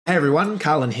Hey everyone,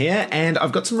 Carlin here, and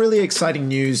I've got some really exciting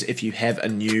news if you have a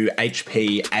new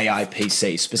HP AI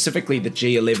PC, specifically the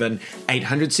G11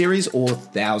 800 series or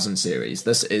 1000 series.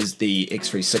 This is the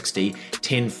X360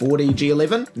 1040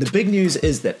 G11. The big news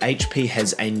is that HP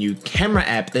has a new camera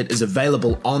app that is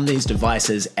available on these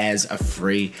devices as a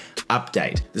free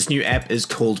update. This new app is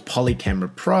called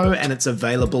Polycamera Pro, and it's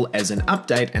available as an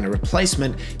update and a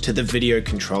replacement to the video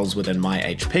controls within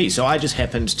myHP. So I just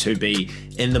happened to be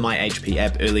in the myHP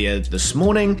app earlier this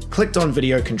morning, clicked on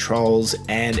video controls,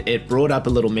 and it brought up a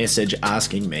little message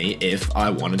asking me if I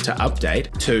wanted to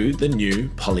update to the new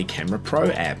Polycamera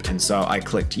Pro app. And so I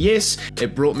clicked yes.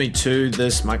 It brought me to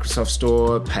this Microsoft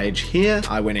Store page here.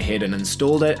 I went ahead and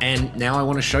installed it, and now I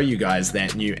want to show you guys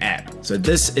that new app. So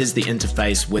this is the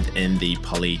interface within the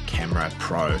Polycamera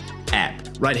Pro app.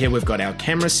 Right here we've got our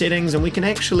camera settings, and we can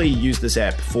actually use this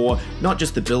app for not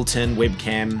just the built-in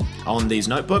webcam on these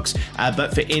notebooks,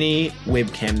 but for any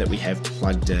webcam that we have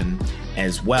plugged in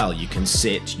as well. You can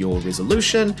set your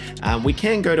resolution. We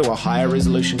can go to a higher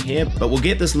resolution here, but we'll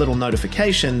get this little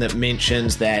notification that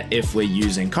mentions that if we're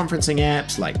using conferencing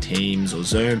apps like Teams or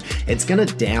Zoom, it's going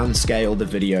to downscale the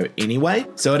video anyway.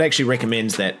 So it actually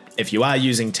recommends that if you are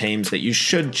using Teams, that you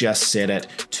should just set it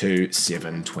to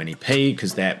 720p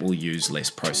because that will use less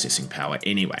processing power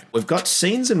anyway. We've got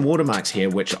scenes and watermarks here,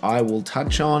 which I will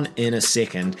touch on in a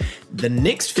second. The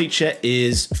next feature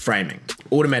is framing,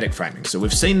 automatic framing. So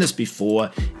we've seen this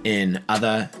before in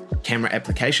other camera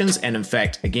applications, and in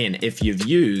fact, again, if you've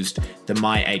used the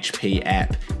myHP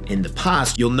app in the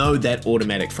past, you'll know that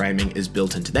automatic framing is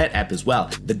built into that app as well.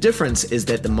 The difference is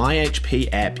that the myHP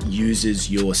app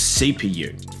uses your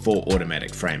CPU for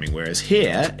automatic framing, whereas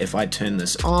here, if I turn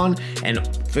this on, and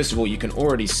first of all, you can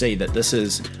already see that this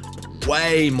is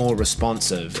way more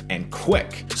responsive and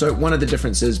quick. So one of the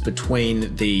differences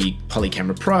between the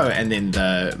Polycamera Pro and then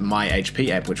the myHP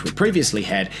app, which we previously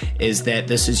had, is that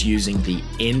this is using the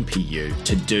NPU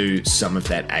to do some of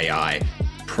that AI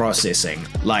processing,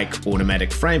 like automatic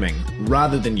framing,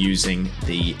 rather than using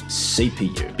the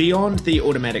CPU. Beyond the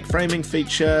automatic framing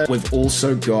feature, we've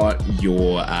also got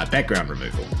your background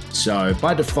removal. So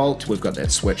by default, we've got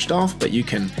that switched off, but you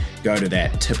can go to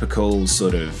that typical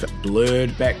sort of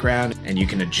blurred background and you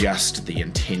can adjust the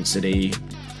intensity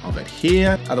of it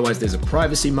here. Otherwise, there's a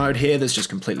privacy mode here. This just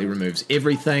completely removes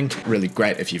everything. Really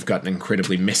great if you've got an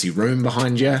incredibly messy room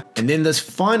behind you. And then this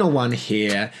final one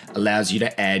here allows you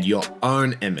to add your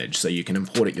own image, so you can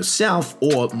import it yourself,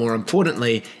 or more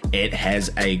importantly, it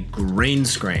has a green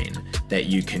screen that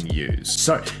you can use.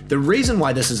 So the reason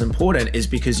why this is important is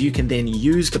because you can then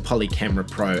use the Polycamera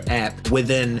Pro app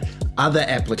within other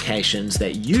applications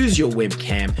that use your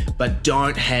webcam but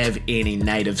don't have any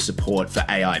native support for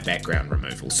AI background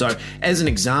removal. So as an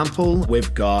example,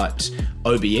 we've got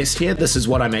OBS here. This is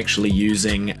what I'm actually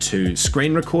using to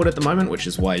screen record at the moment, which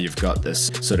is why you've got this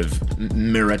sort of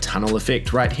mirror tunnel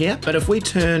effect right here. But if we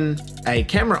turn a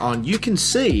camera on, you can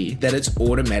see that it's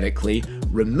automatically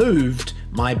removed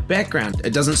my background.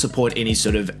 It doesn't support any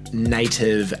sort of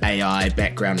native AI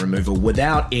background removal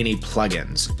without any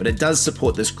plugins, but it does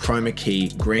support this chroma key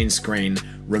green screen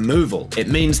removal. It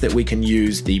means that we can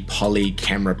use the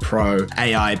Polycamera Pro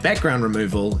AI background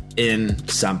removal in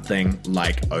something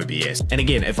like OBS. And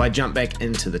again, if I jump back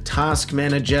into the task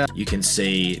manager, you can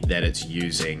see that it's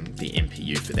using the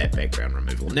NPU for that background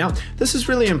removal. Now, this is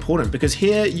really important because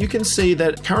here you can see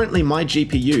that currently my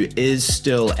GPU is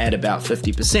still at about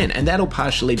 50%, and that'll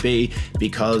partially be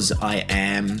because I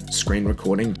am screen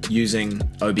recording using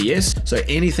OBS. So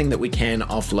anything that we can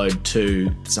offload to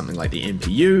something like the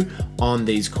NPU on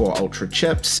these Core Ultra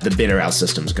chips, the better our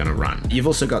system's gonna run. You've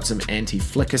also got some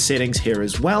anti-flicker settings here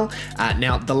as well.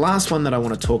 Now, the last one that I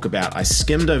wanna talk about, I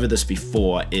skimmed over this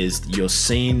before, is your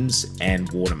scenes and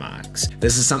watermarks.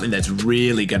 This is something that's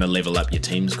really gonna level up your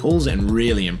Teams calls and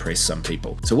really impress some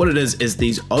people. So what it is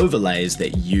these overlays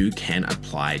that you can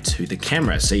apply to the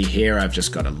camera. See here, I've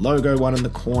just got a logo one in the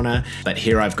corner, but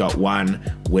here I've got one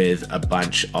with a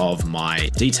bunch of my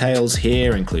details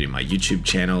here, including my YouTube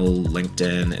channel,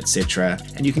 LinkedIn, etc.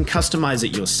 And you can customize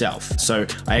it yourself. So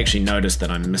I actually noticed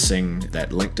that I'm missing that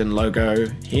LinkedIn logo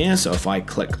here. So if I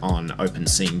click on Open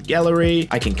Scene Gallery,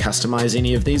 I can customize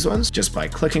any of these ones just by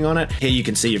clicking on it. Here you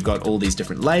can see you've got all these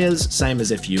different layers, same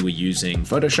as if you were using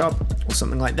Photoshop or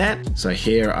something like that. So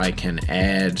here I can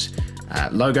add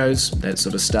logos, that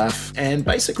sort of stuff, and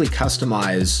basically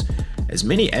customize as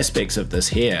many aspects of this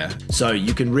here. So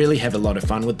you can really have a lot of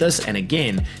fun with this. And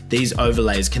again, these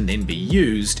overlays can then be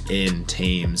used in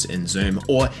Teams, in Zoom,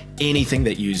 or anything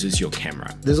that uses your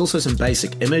camera. There's also some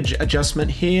basic image adjustment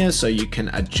here. So you can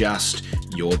adjust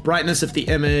your brightness of the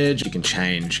image. You can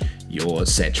change your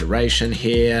saturation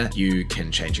here. You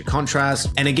can change your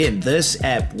contrast. And again, this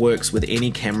app works with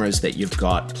any cameras that you've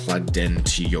got plugged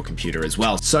into your computer as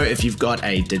well. So if you've got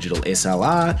a digital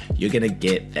SLR, you're gonna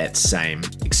get that same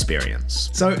experience.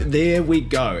 So there we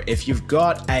go. If you've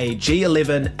got a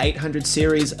G11 800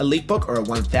 series EliteBook or a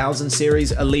 1000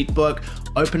 series EliteBook,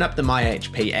 open up the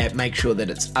myHP app, make sure that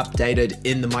it's updated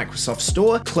in the Microsoft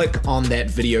Store, click on that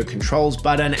video controls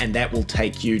button, and that will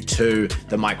take you to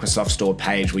the Microsoft Store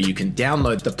page where you can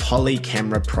download the Poly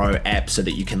Camera Pro app so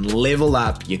that you can level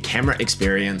up your camera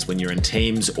experience when you're in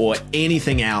Teams or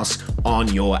anything else on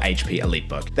your HP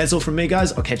EliteBook. That's all from me,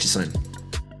 guys. I'll catch you soon.